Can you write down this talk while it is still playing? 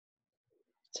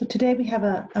So today we have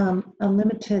a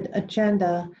limited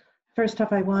agenda. First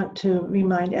off, I want to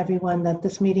remind everyone that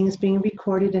this meeting is being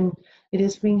recorded and it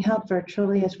is being held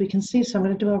virtually, as we can see. So I'm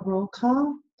going to do a roll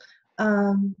call.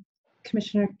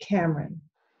 Commissioner Cameron.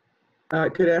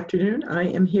 Good afternoon. I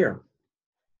am here.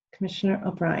 Commissioner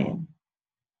O'Brien.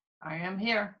 I am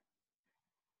here.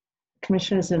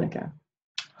 Commissioner Zuniga.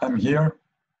 I'm here.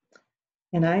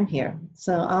 And I'm here.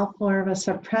 So all four of us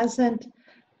are present.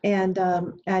 And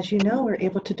as you know, we're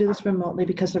able to do this remotely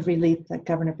because of relief that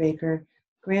Governor Baker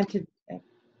granted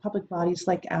public bodies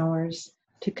like ours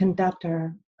to conduct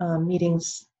our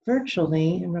meetings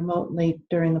virtually and remotely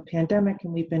during the pandemic,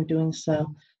 and we've been doing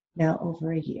so now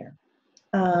over a year.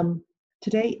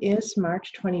 Today is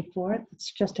March 24th.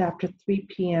 It's just after 3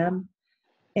 p.m.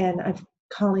 and I'm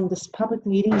calling this public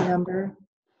meeting number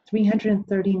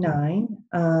 339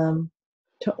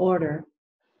 to order.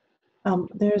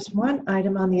 There's one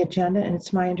item on the agenda, and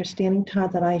it's my understanding,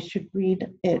 Todd, that I should read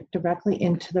it directly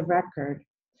into the record.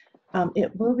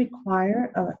 It will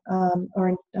require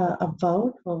a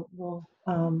vote.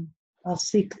 I'll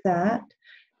seek that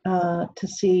to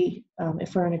see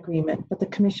if we're in agreement. But the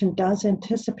Commission does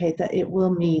anticipate that it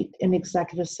will meet in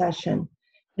executive session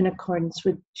in accordance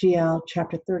with GL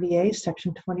Chapter 30A,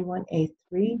 Section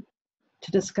 21A3,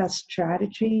 to discuss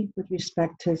strategy with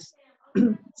respect to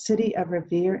City of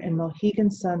Revere and Mohegan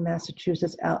Sun,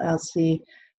 Massachusetts, LLC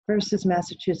versus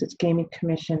Massachusetts Gaming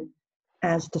Commission,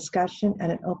 as discussion at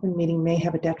an open meeting may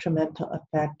have a detrimental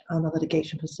effect on the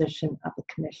litigation position of the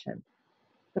Commission.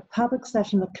 The public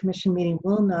session of the Commission meeting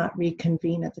will not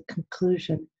reconvene at the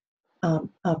conclusion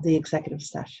of the executive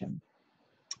session.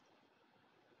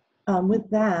 With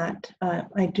that,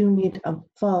 I do need a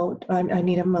vote. I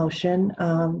need a motion.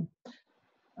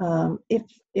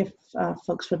 If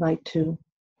folks would like to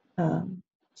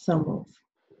so move.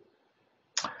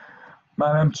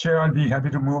 Madam Chair, I'll be happy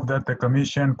to move that the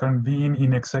Commission convene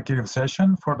in executive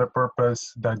session for the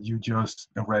purpose that you just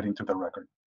read into the record.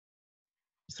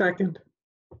 Second.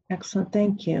 Excellent,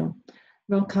 thank you.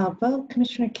 Roll call vote.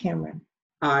 Commissioner Cameron.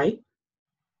 Aye.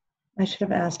 I should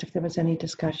have asked if there was any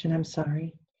discussion. I'm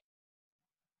sorry.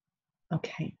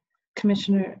 Okay.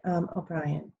 Commissioner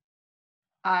O'Brien.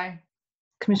 Aye.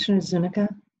 Commissioner Zuniga.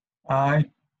 Aye.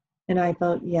 And I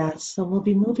vote yes. So we'll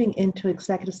be moving into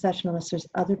executive session unless there's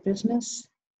other business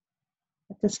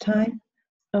at this time.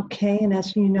 Okay, and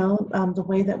as you know, the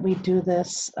way that we do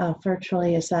this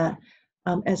virtually is that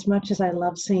as much as I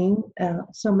love seeing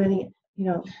so many,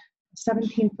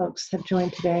 17 folks have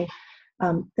joined today.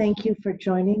 Thank you for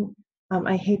joining.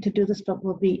 I hate to do this, but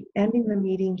we'll be ending the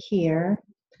meeting here.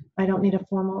 I don't need a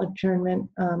formal adjournment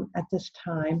at this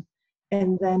time.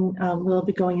 And then we'll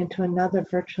be going into another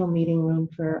virtual meeting room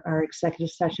for our executive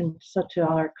session. So to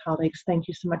all our colleagues, thank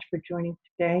you so much for joining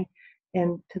today.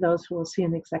 And to those who will see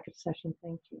in the executive session,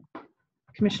 thank you.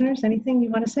 Commissioners, anything you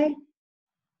want to say?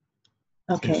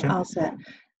 Okay, all set.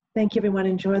 Thank you, everyone.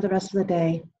 Enjoy the rest of the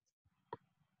day.